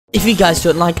If you guys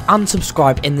don't like and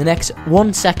subscribe in the next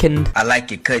 1 second. I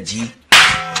like it, cut G.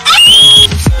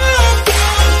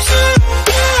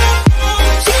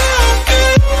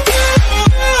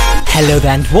 Hello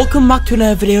there and welcome back to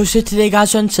another video. So today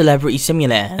guys, we're on Celebrity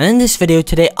Simulator, and in this video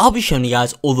today I'll be showing you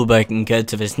guys all the working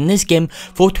codes of in this game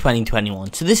for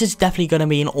 2021. So this is definitely going to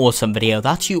be an awesome video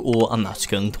that you all are not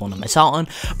going to want to miss out on.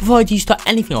 Before I do start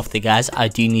anything off there guys, I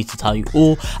do need to tell you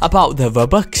all about the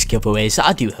Robux giveaways that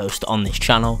I do host on this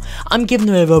channel. I'm giving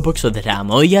away Robux all the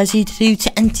time. All you guys need to do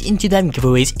to enter into them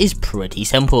giveaways is pretty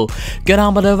simple. Go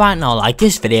down below right now, like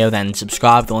this video, then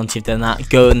subscribe. Once you've done that,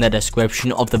 go in the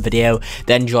description of the video,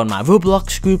 then join my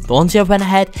Roblox group. Once you went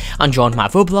ahead and joined my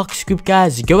Roblox group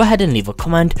guys, go ahead and leave a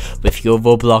comment with your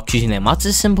Roblox username. That's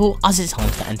as simple as it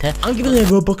sounds to enter. I'm giving away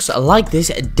Robux like this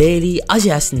daily, as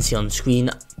you guys can see on screen,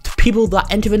 to people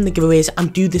that enter in the giveaways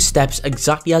and do the steps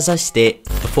exactly as I stated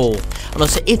before. And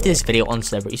also, if this video on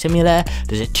Celebrity Simulator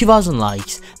does 2,000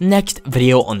 likes, next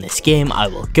video on this game I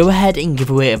will go ahead and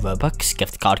give away a Robux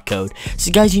gift card code.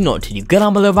 So guys, you know what to do. Go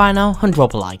down below right now and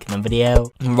drop a like in the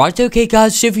video. Right, okay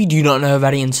guys, so if you do not know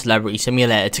already in Celebrity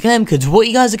Simulator to claim codes, what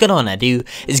you guys are gonna wanna do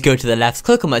is go to the left,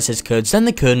 click on where it says codes, then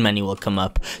the code menu will come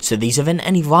up. So these are in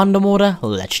any random order.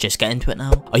 Let's just get into it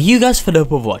now. Are you guys fed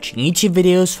up with watching YouTube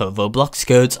videos for Roblox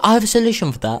codes? I have a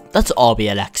solution for that. That's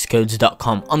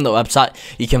rblxcodes.com. On the website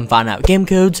you can find out game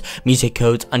codes, music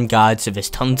codes and guides. So there's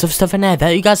tons of stuff in there that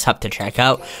you guys have to check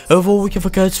out. Overall, we give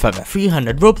codes for over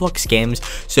 300 Roblox games,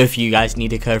 so if you guys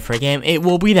need a code for a game, it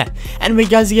will be there. Anyway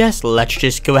guys, yes, let's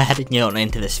just go ahead and get on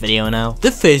into this video now.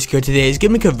 The first code today is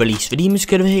give me code release. Redeem this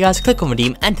code over here guys, click on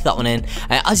redeem, enter that one in.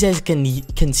 As you guys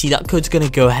can see, that code's gonna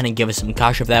go ahead and give us some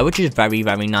cash over there, which is very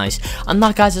nice. And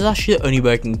that guys is actually the only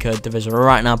working code there is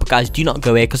right now, but guys, do not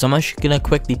go here because I'm actually gonna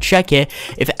quickly check here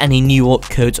if any new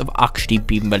codes have actually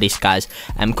been released guys,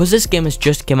 because this game has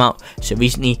just come out so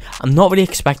recently. I'm not really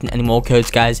expecting any more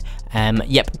codes guys.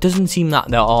 Yep, it doesn't seem that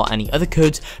there are any other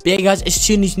codes, but yeah guys, as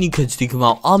soon as new codes do come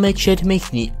out, I'll make sure to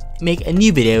make a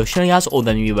new video showing you guys all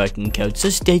the new working codes. So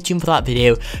stay tuned for that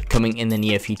video coming in the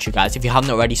near future guys. If you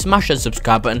haven't already, smash that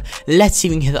subscribe button. Let's see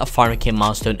if we can hit that 500k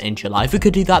milestone in July. If we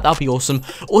could do that, that'd be awesome.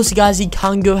 Also guys, you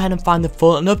can go ahead and find the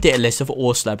full and updated list of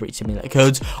all Celebrity Simulator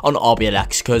codes on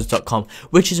rblxcodes.com,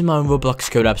 which is my own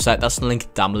Roblox code website. That's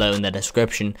linked down below in the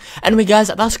description. Anyway guys,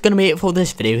 that's gonna be it for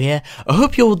this video here. I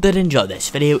hope you all did enjoy this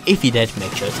video. If you did,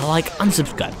 make sure to like and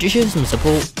subscribe to show some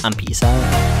support, and peace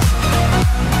out.